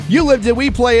You lived it, we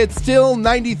play it, still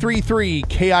 93.3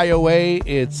 KIOA.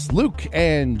 It's Luke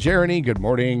and Jeriney. Good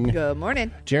morning. Good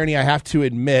morning. Jeriney, I have to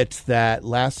admit that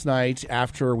last night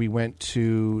after we went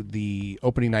to the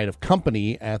opening night of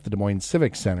Company at the Des Moines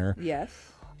Civic Center, Yes.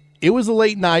 it was a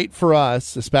late night for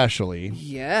us especially.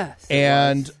 Yes.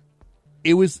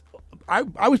 It was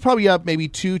I was probably up maybe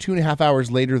 2.5 hours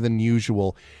later than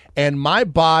usual. And my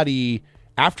body,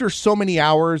 after so many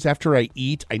hours after I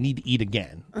eat, I need to eat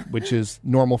again, which is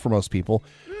normal for most people.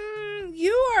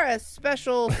 You are a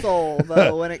special soul,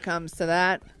 though, when it comes to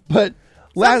that. But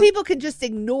some people can just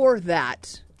ignore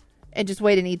that and just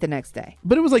wait and eat the next day.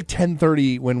 But it was like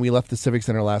 10:30 when we left the Civic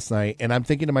Center last night, and I'm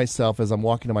thinking to myself as I'm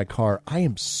walking to my car, I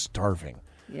am starving.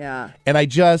 Yeah. And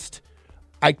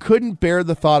I couldn't bear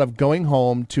the thought of going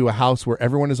home to a house where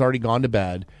everyone has already gone to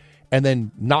bed and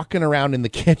then knocking around in the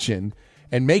kitchen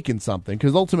and making something,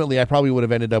 because ultimately I probably would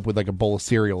have ended up with like a bowl of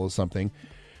cereal or something.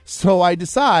 So I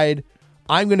decide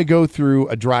I'm going to go through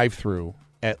a drive-through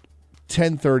at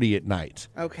 10:30 at night.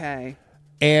 Okay.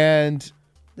 And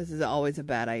this is always a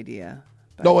bad idea.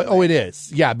 Oh, it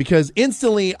is. Yeah, because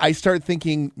instantly I start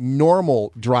thinking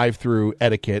normal drive-through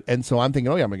etiquette. And so I'm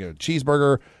thinking, oh, yeah, I'm going to get a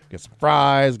cheeseburger, get some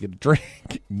fries, get a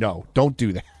drink. No, don't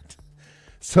do that.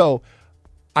 So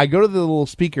I go to the little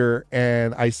speaker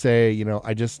and I say,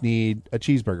 I just need a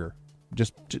cheeseburger.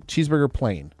 Just cheeseburger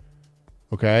plain.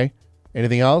 Okay?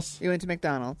 Anything else? You went to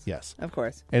McDonald's? Yes. Of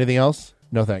course. Anything else?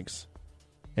 No, thanks.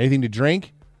 Anything to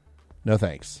drink? No,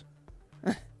 thanks.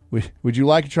 Would you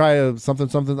like to try something?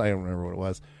 I don't remember what it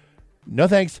was. No,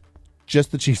 thanks.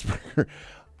 Just the cheeseburger.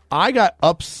 I got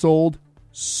upsold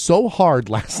so hard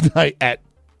last night at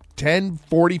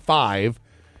 10:45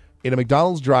 in a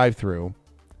McDonald's drive-thru,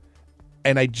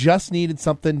 and I just needed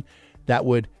something that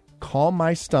would calm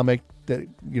my stomach, that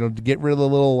to get rid of the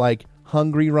little like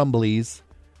hungry rumblies,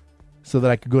 so that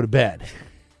I could go to bed.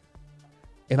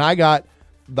 And I got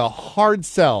the hard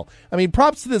sell. I mean,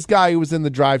 props to this guy who was in the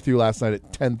drive-thru last night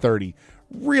at 10:30,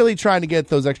 really trying to get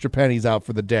those extra pennies out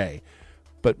for the day.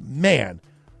 But man,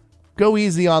 go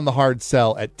easy on the hard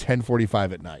sell at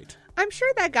 10:45 at night. I'm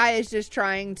sure that guy is just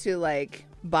trying to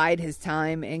bide his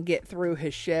time and get through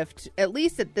his shift, at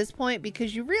least at this point,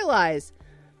 because you realize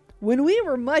when we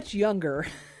were much younger,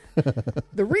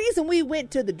 the reason we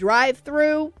went to the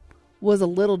drive-thru was a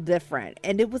little different,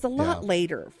 and it was a lot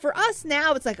later. For us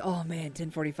now, it's like, oh man,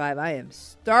 10:45, I am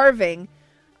starving.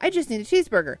 I just need a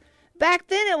cheeseburger. Back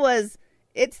then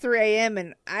it's 3 a.m.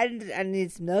 and I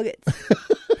need some nuggets.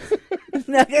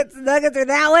 Nuggets are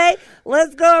that way.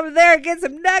 Let's go over there and get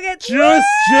some nuggets.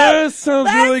 Just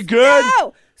sounds really good.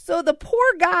 Go. So the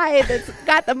poor guy that's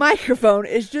got the microphone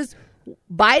is just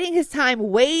biding his time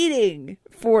waiting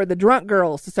for the drunk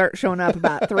girls to start showing up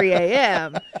about 3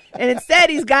 a.m. And instead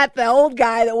he's got the old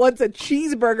guy that wants a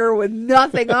cheeseburger with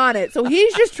nothing on it. So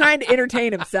he's just trying to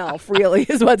entertain himself, really,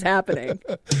 is what's happening.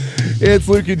 It's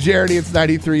Luke and Jeriney. It's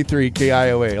 93.3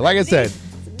 KIOA. Like I said,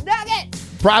 nuggets.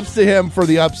 Props to him for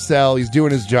the upsell. He's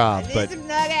doing his job. I need some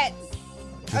nuggets.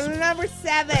 I'm number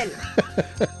 7.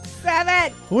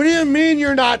 7. What do you mean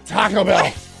you're not Taco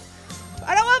Bell?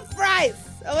 I don't want fries.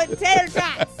 I want tater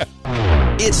tots.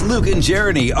 It's Luke and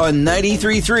Jeriney on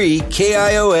 93.3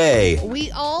 KIOA. We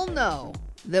all know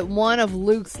that one of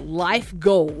Luke's life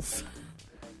goals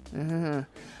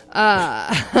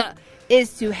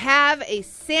is to have a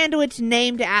sandwich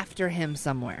named after him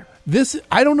somewhere.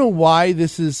 I don't know why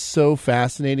this is so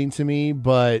fascinating to me,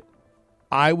 but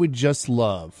I would just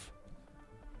love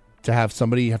to have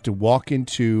somebody have to walk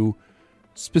into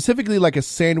specifically like a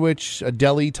sandwich, a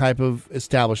deli type of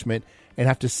establishment, and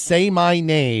have to say my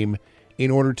name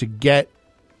in order to get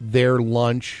their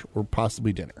lunch or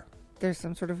possibly dinner. There's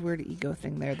some sort of weird ego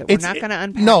thing there that we're not going to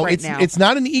unpack now. It's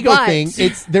not an ego thing.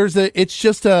 It's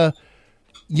just a,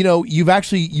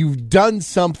 you've done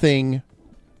something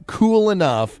cool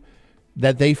enough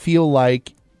that they feel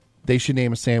like they should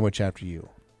name a sandwich after you.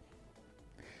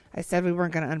 I said we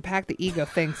weren't going to unpack the ego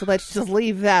thing, so let's just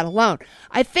leave that alone.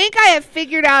 I think I have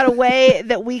figured out a way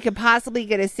that we could possibly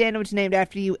get a sandwich named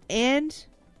after you and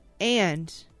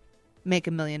make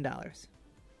 $1 million.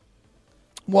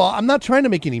 Well, I'm not trying to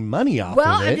make any money off of it.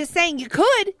 Well, I'm just saying you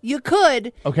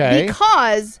could. Okay.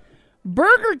 Because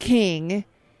Burger King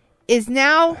is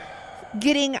now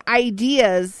getting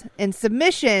ideas and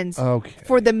submissions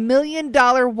for the $1 million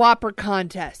Whopper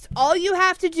contest. All you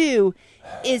have to do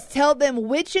is tell them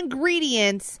which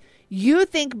ingredients you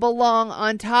think belong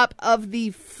on top of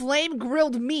the flame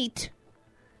grilled meat,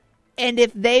 and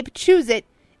if they choose it,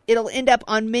 it'll end up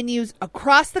on menus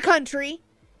across the country,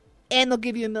 and they'll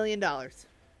give you $1 million.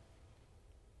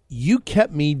 You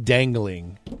kept me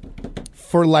dangling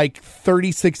for like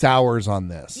 36 hours on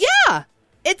this. Yeah.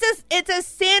 It's a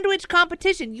sandwich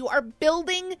competition. You are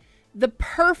building the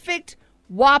perfect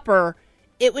Whopper.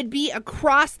 It would be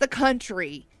across the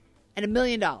country and $1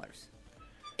 million.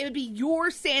 It would be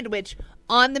your sandwich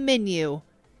on the menu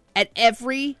at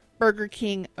every Burger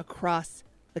King across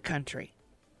the country.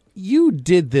 You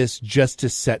did this just to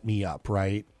set me up,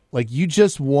 right? Like you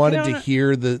just wanted to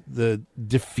hear the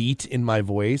defeat in my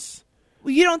voice.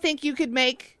 Well, you don't think you could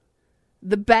make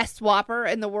the best Whopper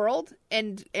in the world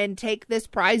and take this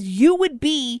prize? You would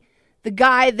be the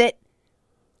guy that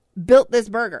built this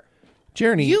burger.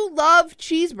 Jeriney. You love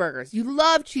cheeseburgers. You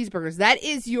love cheeseburgers. That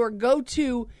is your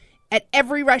go-to at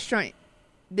every restaurant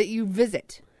that you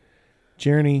visit.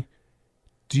 Jeriney,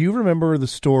 do you remember the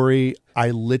story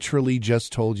I literally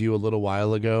just told you a little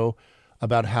while ago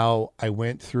about how I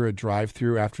went through a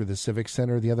drive-thru after the Civic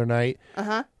Center the other night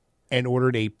and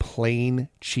ordered a plain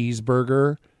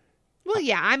cheeseburger? Well,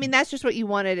 yeah. I mean, that's just what you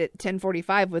wanted at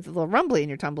 10:45 with a little rumbly in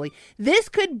your tumbly. This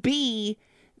could be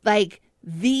like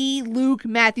the Luke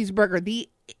Matthews burger, the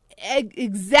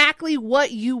exactly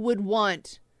what you would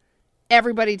want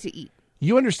everybody to eat.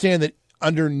 You understand that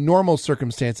under normal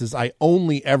circumstances, I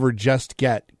only ever just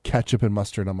get ketchup and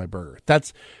mustard on my burger.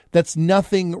 That's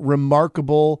nothing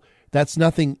remarkable. That's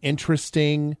nothing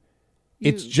interesting.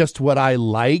 It's just what I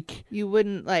like. You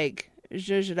wouldn't like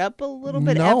zhuzh it up a little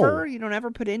bit No. ever? You don't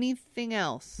ever put anything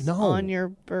else on your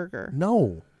burger?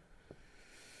 No.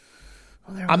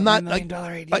 Well, I'm not $1 million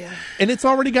idea. and it's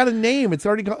already got a name. It's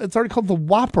already called the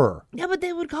Whopper. Yeah, but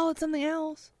they would call it something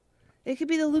else. It could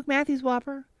be the Luke Matthews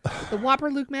Whopper. The Whopper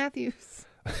Luke Matthews.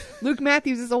 Luke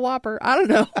Matthews is a Whopper. I don't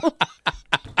know.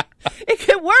 It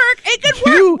could work. It could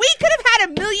work. We could have had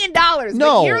 $1 million.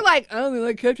 No. But you're like, I only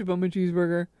like ketchup on my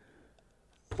cheeseburger.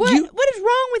 What is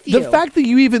wrong with you? The fact that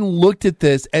you even looked at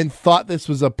this and thought this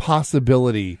was a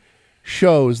possibility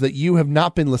shows that you have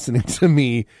not been listening to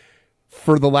me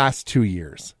for the last 2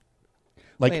 years.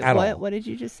 Like, Wait, at what? all. What did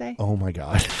you just say? Oh, my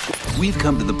God. We've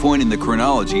come to the point in the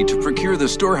chronology to procure the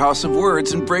storehouse of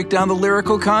words and break down the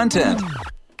lyrical content.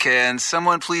 Can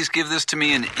someone please give this to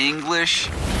me in English?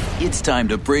 It's time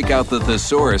to break out the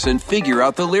thesaurus and figure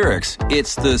out the lyrics.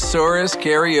 It's Thesaurus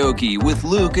Karaoke with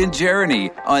Luke and Jeriney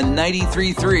on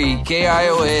 93.3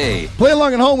 KIOA. Play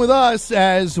along at home with us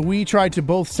as we try to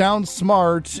both sound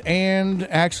smart and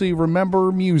actually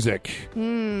remember music.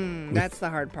 That's the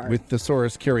hard part. With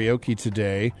Thesaurus Karaoke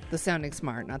today. The sounding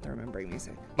smart, not the remembering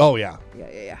music. Oh, yeah.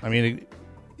 Yeah. I mean,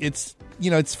 it's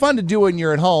fun to do when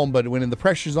you're at home, but when the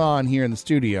pressure's on here in the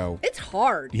studio. It's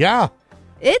hard. Yeah.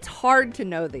 It's hard to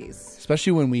know these.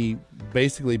 Especially when we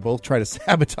basically both try to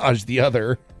sabotage the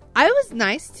other. I was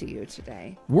nice to you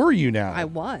today. Were you now? I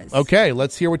was. Okay,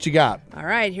 let's hear what you got. All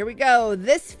right, here we go.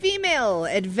 This female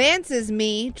advances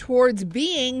me towards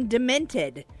being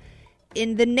demented.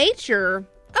 In the nature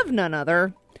of none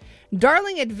other,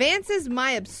 darling advances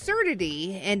my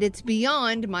absurdity, and it's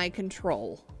beyond my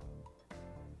control.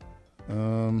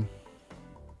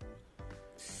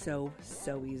 So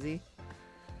easy.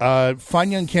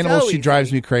 Fine Young Cannibal, She easy.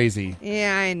 Drives Me Crazy.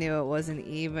 Yeah, I knew it wasn't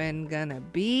even gonna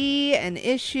be an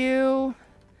issue.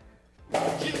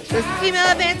 This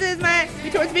female advances me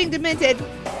towards being demented.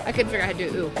 I couldn't figure out how to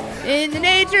do ooh. In the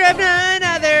nature of none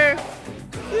other.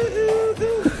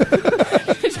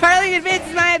 Darling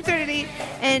advances my absurdity,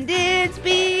 and it's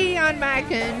beyond my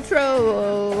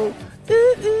control.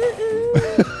 There's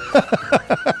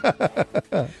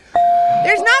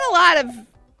not a lot of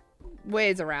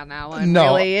ways around that one.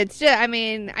 No. Really. It's just, I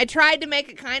mean, I tried to make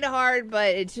it kind of hard,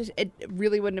 but it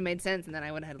really wouldn't have made sense, and then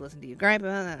I would have had to listen to you gripe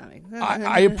about that.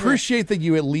 I appreciate that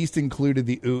you at least included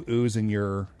the ooh-oohs in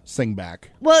your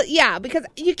sing-back. Well, yeah, because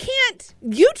you can't,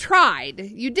 you tried.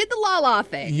 You did the la-la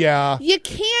thing. Yeah. You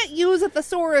can't use a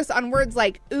thesaurus on words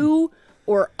like ooh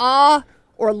or ah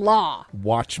or la.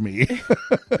 Watch me.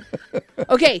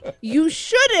 Okay, you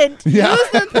shouldn't Yeah. use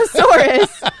the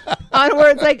thesaurus on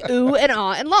words like ooh and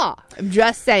ah and la. I'm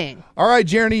just saying. All right,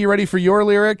 Jeriney, you ready for your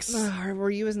lyrics?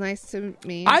 Were you as nice to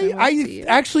me? as was to I you?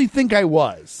 actually think I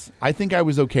was. I think I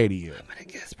was okay to you. I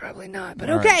guess probably not,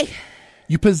 but All okay. right.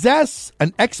 You possess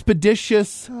an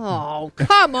expeditious... Oh,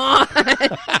 come on.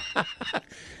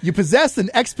 You possess an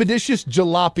expeditious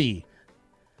jalopy.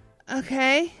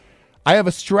 Okay. I have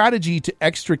a strategy to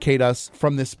extricate us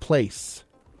from this place.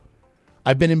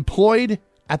 I've been employed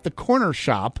at the corner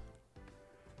shop,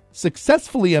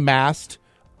 successfully amassed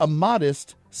a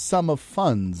modest sum of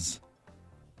funds.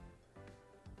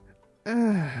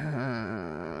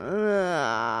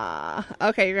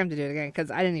 Okay, you're going to have to do it again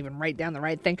because I didn't even write down the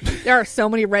right thing. There are so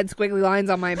many red squiggly lines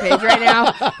on my page right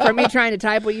now from me trying to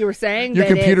type what you were saying. Your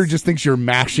computer just thinks you're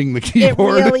mashing the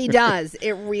keyboard. It really does.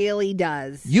 It really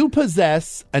does. You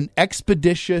possess an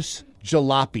expeditious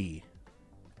jalopy.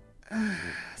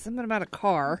 Something about a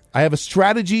car. I have a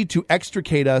strategy to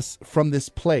extricate us from this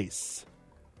place.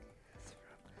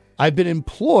 I've been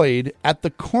employed at the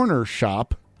corner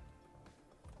shop,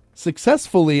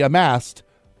 successfully amassed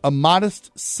a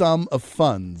modest sum of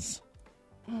funds.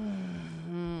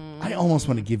 I almost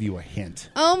want to give you a hint.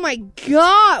 Oh my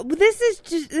God. This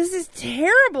is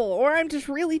terrible. Or I'm just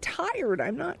really tired.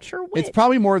 I'm not sure which. It's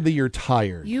probably more that you're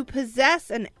tired. You possess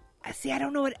an... See, I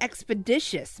don't know what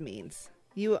expeditious means.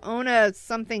 You own a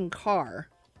something car.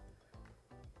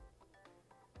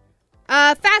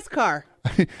 Fast car.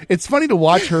 It's funny to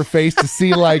watch her face to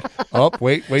see like, oh,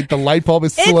 wait, the light bulb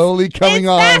is slowly coming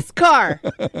on. Fast car.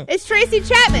 It's Tracy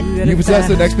Chapman. You possess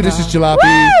an expeditious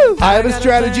jalopy. Woo! I have a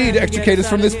strategy to extricate us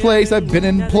from this place. I've been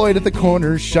employed at the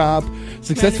corner shop,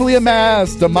 successfully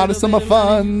amassed a modest sum of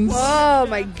funds. Oh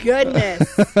my goodness.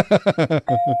 You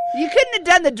couldn't have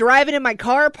done the driving in my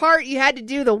car part. You had to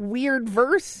do the weird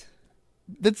verse.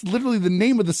 That's literally the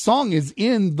name of the song is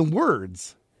in the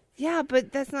words. Yeah,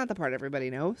 but that's not the part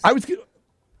everybody knows.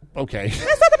 Okay.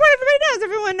 That's not the part everybody knows.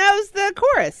 Everyone knows the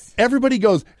chorus. Everybody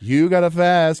goes, you got a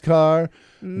fast car.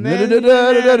 Like, But then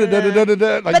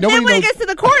when it gets to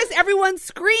the chorus, everyone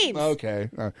screams. Okay.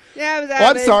 Yeah,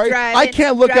 I'm sorry. I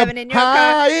can't look up. In your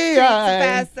car, so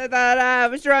fast, I thought I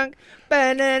was drunk.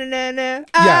 Ba-na-na-na-na.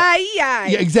 Yeah,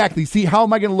 exactly. See, how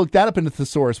am I going to look that up in the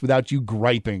thesaurus without you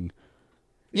griping?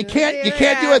 You can't do it.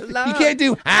 You can't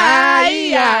do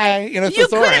in a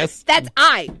thesaurus. That's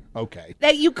I. Okay.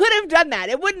 That you could have done that.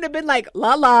 It wouldn't have been like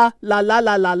la la la la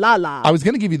la la la la. I was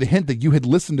going to give you the hint that you had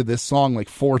listened to this song like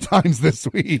 4 times this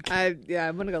week. I'm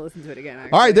going to go listen to it again.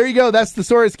 Actually. All right, there you go. That's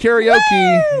Thesaurus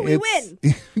Karaoke. Woo! We win.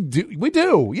 We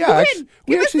do. Yeah. We win.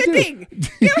 Give us the ding.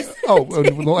 Give us the a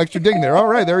little extra ding there. All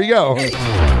right, there you go.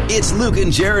 It's Luke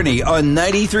and Jeriney on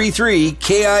 93.3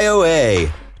 KIOA.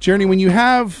 Jeriney, when you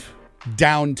have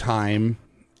downtime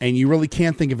and you really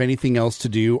can't think of anything else to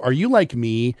do, are you like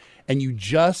me and you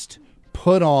just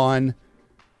put on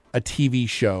a TV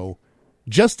show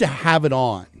just to have it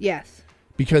on? Yes.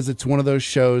 Because it's one of those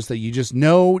shows that you just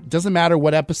know, doesn't matter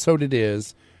what episode it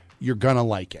is, you're gonna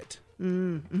like it.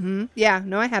 Mm-hmm. Yeah,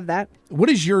 no, I have that. What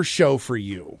is your show for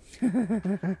you?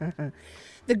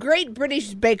 The Great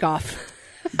British Bake Off.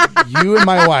 You and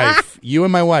my wife,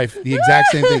 the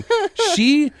exact same thing.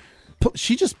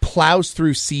 She just plows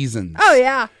through seasons. Oh,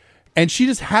 yeah. And she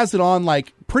just has it on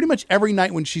like pretty much every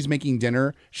night when she's making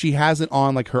dinner. She has it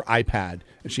on like her iPad.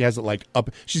 And she has it like up.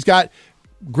 She's got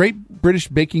Great British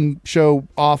Baking Show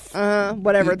off.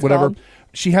 Whatever it's called.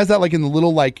 She has that like in the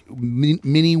little like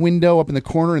mini window up in the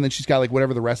corner. And then she's got like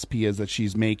whatever the recipe is that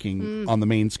she's making on the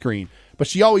main screen. But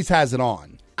she always has it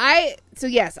on. So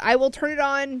yes, I will turn it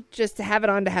on just to have it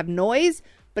on to have noise.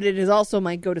 But it is also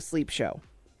my go-to-sleep show.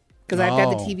 Because I've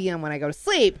got the TV on when I go to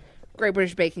sleep. Great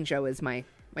British Baking Show is my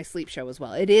sleep show as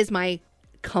well. It is my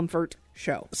comfort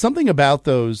show. Something about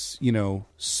those,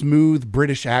 smooth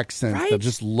British accents right? that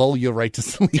just lull you right to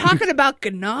sleep. Talking about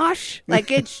ganache,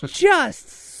 like it's just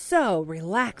so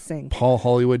relaxing. Paul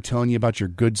Hollywood telling you about your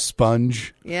good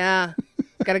sponge. Yeah.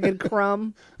 Got a good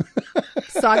crumb.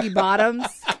 Soggy bottoms.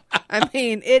 I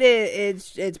mean,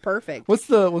 it's perfect. What's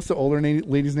the older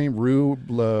lady's name? Prue?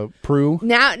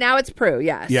 Now it's Prue,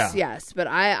 yes. Yeah. Yes. But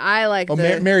I like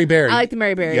Mary Berry. I like the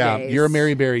Mary Berry days. You're a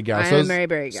Mary Berry guy. I'm a Mary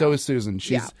Berry guy. So is Susan.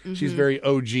 She's very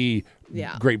OG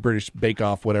Great British Bake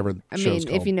Off, whatever the show's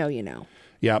called. If you know, you know.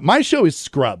 Yeah. My show is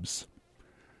Scrubs.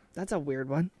 That's a weird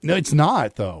one. No, it's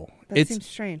not, though. That seems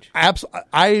strange.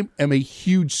 I am a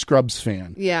huge Scrubs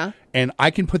fan. Yeah. And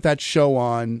I can put that show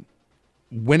on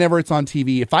whenever it's on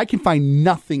TV. If I can find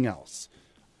nothing else,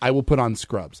 I will put on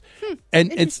Scrubs.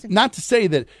 And it's not to say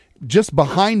that just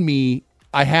behind me,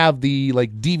 I have the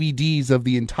DVDs of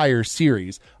the entire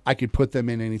series. I could put them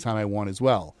in anytime I want as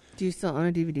well. Do you still own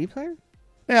a DVD player?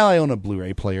 Well, I own a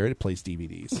Blu-ray player. It plays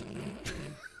DVDs.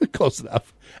 Close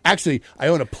enough. Actually, I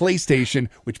own a PlayStation,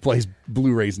 which plays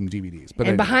Blu-rays and DVDs. But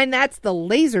anyway. Behind that's the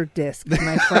laser disc,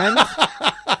 my friend.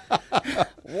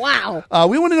 Wow.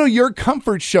 We want to know your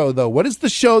comfort show, though. What is the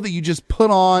show that you just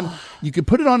put on? You could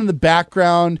put it on in the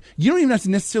background. You don't even have to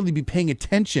necessarily be paying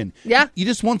attention. Yeah. You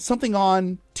just want something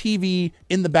on TV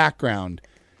in the background.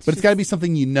 But it's got to be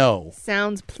something you know.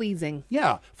 Sounds pleasing.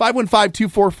 Yeah.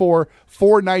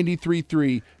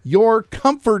 515-244-4933. Your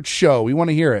comfort show. We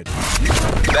want to hear it.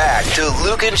 Back to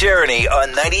Luke and Jeriney on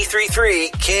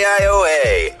 93.3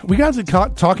 KIOA. We got to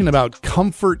talking about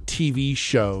comfort TV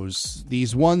shows.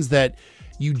 These ones that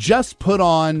you just put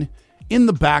on in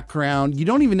the background. You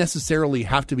don't even necessarily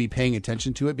have to be paying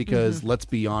attention to it because, let's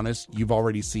be honest, you've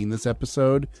already seen this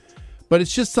episode. But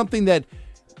it's just something that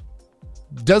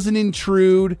doesn't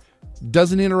intrude,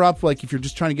 doesn't interrupt. Like if you're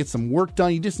just trying to get some work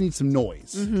done, you just need some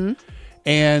noise.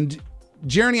 And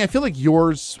Jeriney, I feel like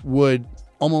yours would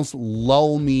almost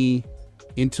lull me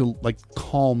into like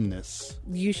calmness.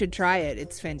 You should try it.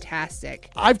 It's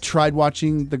fantastic. I've tried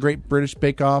watching the Great British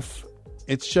Bake Off.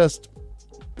 It's just...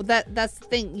 Well, that's the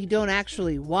thing. You don't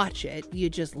actually watch it. You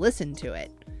just listen to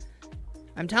it.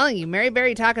 I'm telling you, Mary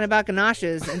Berry talking about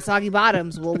ganaches and soggy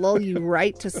bottoms will lull you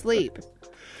right to sleep.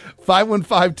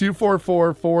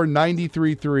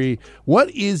 515-244-4933.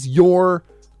 What is your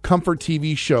comfort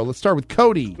TV show? Let's start with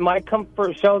Cody. My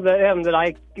comfort show that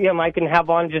I can have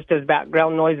on just as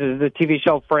background noise is the TV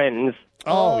show Friends.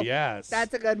 Oh, yes.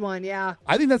 That's a good one, yeah.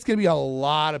 I think that's going to be a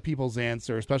lot of people's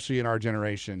answer, especially in our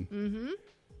generation.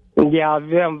 Yeah,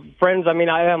 Friends. I mean,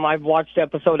 I've watched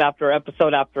episode after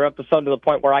episode after episode to the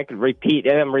point where I could repeat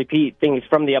things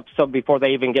from the episode before they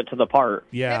even get to the part.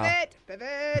 Yeah.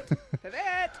 Pivot.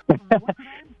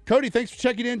 Cody, thanks for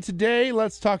checking in today.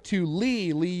 Let's talk to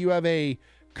Lee. Lee, you have a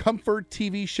comfort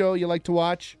TV show you like to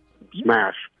watch?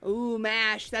 Smash. Ooh,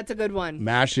 MASH. That's a good one.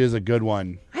 MASH is a good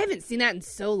one. I haven't seen that in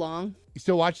so long. You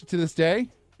still watch it to this day?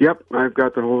 Yep, I've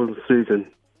got the whole season.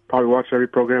 Probably watch every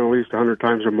program at least 100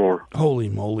 times or more. Holy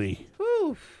moly.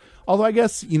 Whew. Although I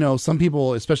guess, some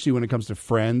people, especially when it comes to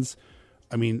Friends,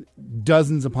 I mean,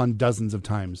 dozens upon dozens of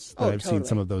times that I've seen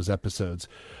some of those episodes.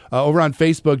 Over on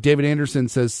Facebook, David Anderson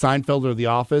says Seinfeld or The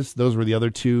Office. Those were the other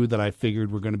two that I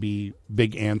figured were going to be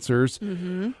big answers.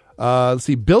 Let's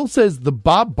see. Bill says the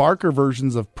Bob Barker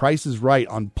versions of Price is Right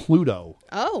on Pluto.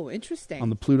 Oh, interesting. On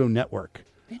the Pluto network.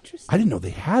 Interesting. I didn't know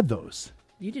they had those.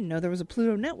 You didn't know there was a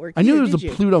Pluto network. I knew there was a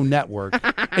Pluto network.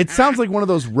 It sounds like one of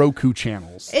those Roku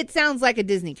channels. It sounds like a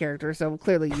Disney character, so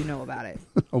clearly you know about it.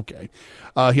 Okay.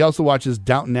 He also watches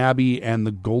Downton Abbey and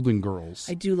The Golden Girls.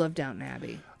 I do love Downton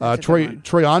Abbey.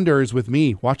 Troy Onder is with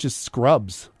me. Watches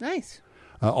Scrubs. Nice.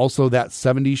 Also that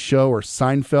 70s show or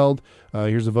Seinfeld.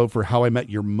 Here's a vote for How I Met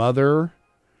Your Mother.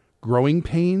 Growing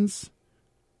Pains.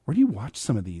 Where do you watch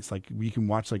some of these? Like you can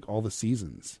watch like all the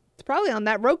seasons. It's probably on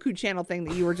that Roku channel thing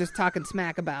that you were just talking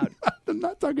smack about. I'm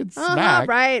not talking smack.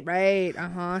 Right.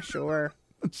 Sure.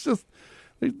 It's just,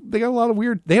 they got a lot of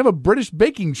weird. They have a British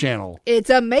baking channel. It's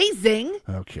amazing.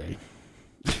 Okay.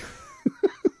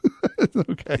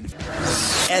 Okay.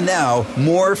 And now,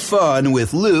 more fun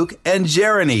with Luke and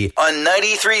Jeriney on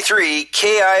 93.3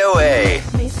 KIOA.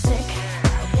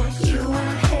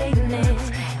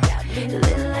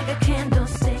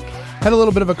 Had a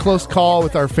little bit of a close call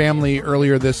with our family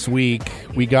earlier this week.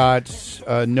 We got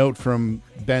a note from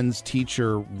Ben's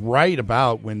teacher right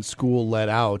about when school let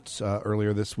out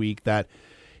earlier this week that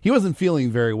he wasn't feeling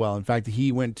very well. In fact,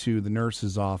 he went to the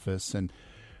nurse's office, and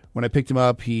when I picked him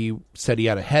up, he said he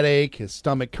had a headache, his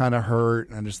stomach kind of hurt,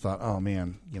 and I just thought, oh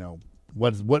man,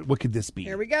 what could this be?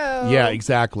 Here we go. Yeah,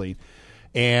 exactly.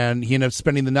 And he ended up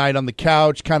spending the night on the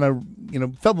couch, kind of,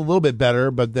 felt a little bit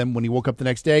better. But then when he woke up the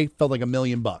next day, felt like $1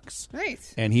 million.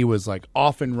 Nice. And he was like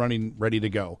off and running, ready to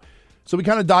go. So we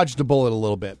kind of dodged a bullet a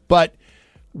little bit. But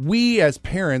we as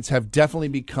parents have definitely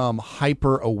become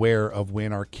hyper aware of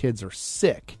when our kids are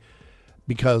sick.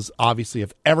 Because obviously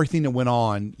of everything that went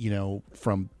on,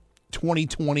 from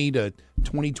 2020 to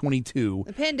 2022.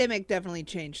 The pandemic definitely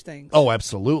changed things. Oh,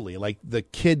 absolutely. Like the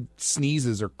kid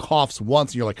sneezes or coughs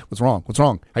once and you're like, what's wrong?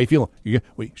 How you feeling?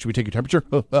 Wait, should we take your temperature?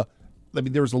 I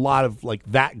mean, there was a lot of like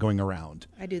that going around.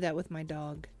 I do that with my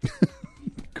dog.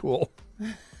 Cool.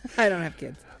 I don't have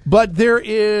kids. But there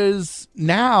is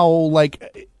now,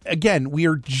 like, again, we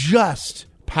are just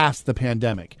past the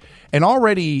pandemic. And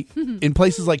already in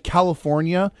places like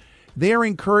California, they are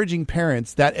encouraging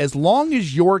parents that as long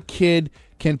as your kid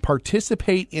can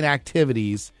participate in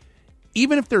activities,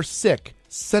 even if they're sick,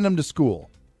 send them to school.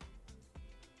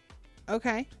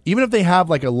 Okay. Even if they have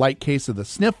like a light case of the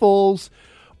sniffles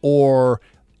or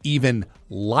even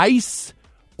lice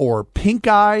or pink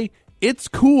eye, it's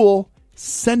cool.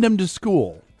 Send them to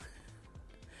school.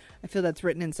 I feel that's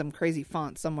written in some crazy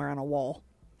font somewhere on a wall.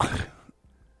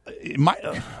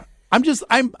 I'm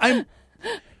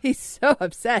He's so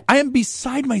upset. I am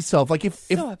beside myself. Like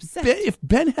if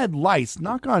Ben had lice,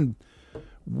 knock on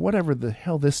whatever the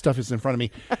hell this stuff is in front of me,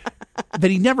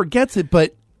 that he never gets it.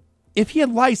 But if he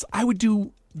had lice, I would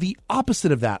do the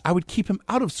opposite of that. I would keep him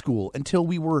out of school until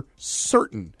we were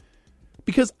certain,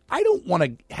 because I don't want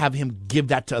to have him give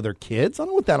that to other kids. I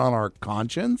don't want that on our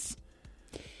conscience.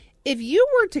 If you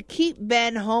were to keep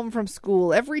Ben home from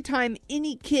school every time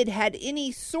any kid had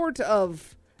any sort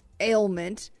of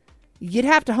ailment, you'd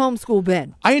have to homeschool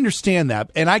Ben. I understand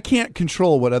that, and I can't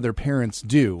control what other parents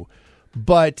do,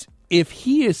 but if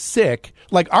he is sick,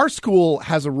 like our school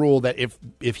has a rule that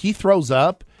if he throws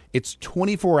up, it's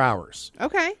 24 hours.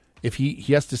 Okay. If he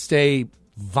has to stay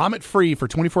vomit-free for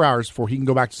 24 hours before he can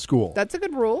go back to school. That's a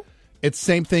good rule. It's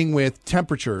same thing with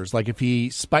temperatures. Like if he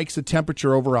spikes a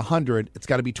temperature over 100, it's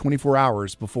got to be 24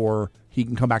 hours before he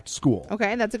can come back to school.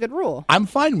 Okay, that's a good rule. I'm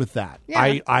fine with that.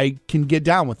 Yeah. I can get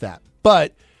down with that.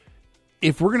 But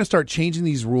if we're going to start changing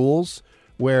these rules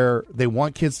where they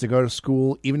want kids to go to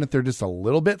school, even if they're just a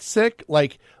little bit sick,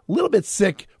 like a little bit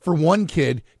sick for one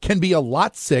kid can be a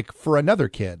lot sick for another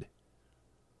kid.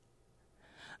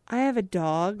 I have a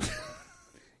dog,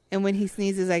 and when he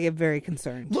sneezes, I get very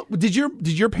concerned. Look, did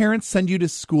your parents send you to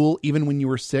school even when you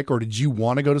were sick, or did you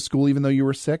want to go to school even though you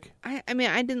were sick? I mean,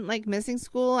 I didn't like missing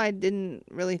school. I didn't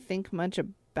really think much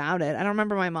about it. I don't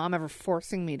remember my mom ever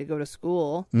forcing me to go to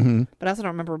school, but I also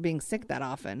don't remember being sick that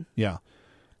often. Yeah.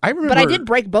 I remember, but I did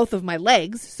break both of my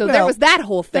legs, so there was that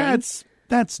whole thing.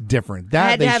 That's different.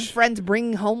 I had to have friends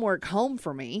bring homework home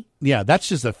for me. Yeah, that's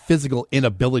just a physical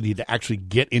inability to actually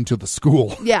get into the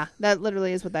school. Yeah, that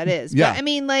literally is what that is. Yeah. But I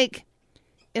mean, like,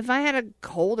 if I had a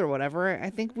cold or whatever, I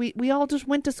think we all just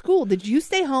went to school. Did you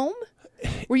stay home?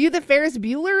 Were you the Ferris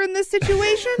Bueller in this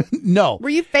situation? No. Were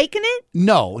you faking it?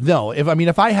 No.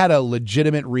 If I had a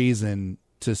legitimate reason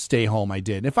to stay home, I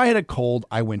did. If I had a cold,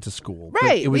 I went to school.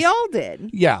 Right, we all did.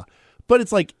 Yeah, but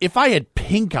it's like if I had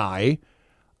pink eye,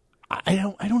 I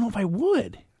don't know if I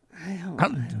would.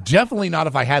 Definitely not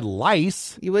if I had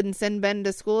lice. You wouldn't send Ben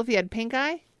to school if he had pink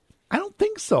eye? I don't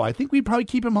think so. I think we'd probably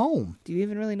keep him home. Do you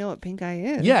even really know what pink eye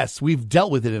is? Yes, we've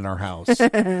dealt with it in our house.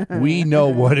 We know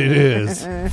what it is.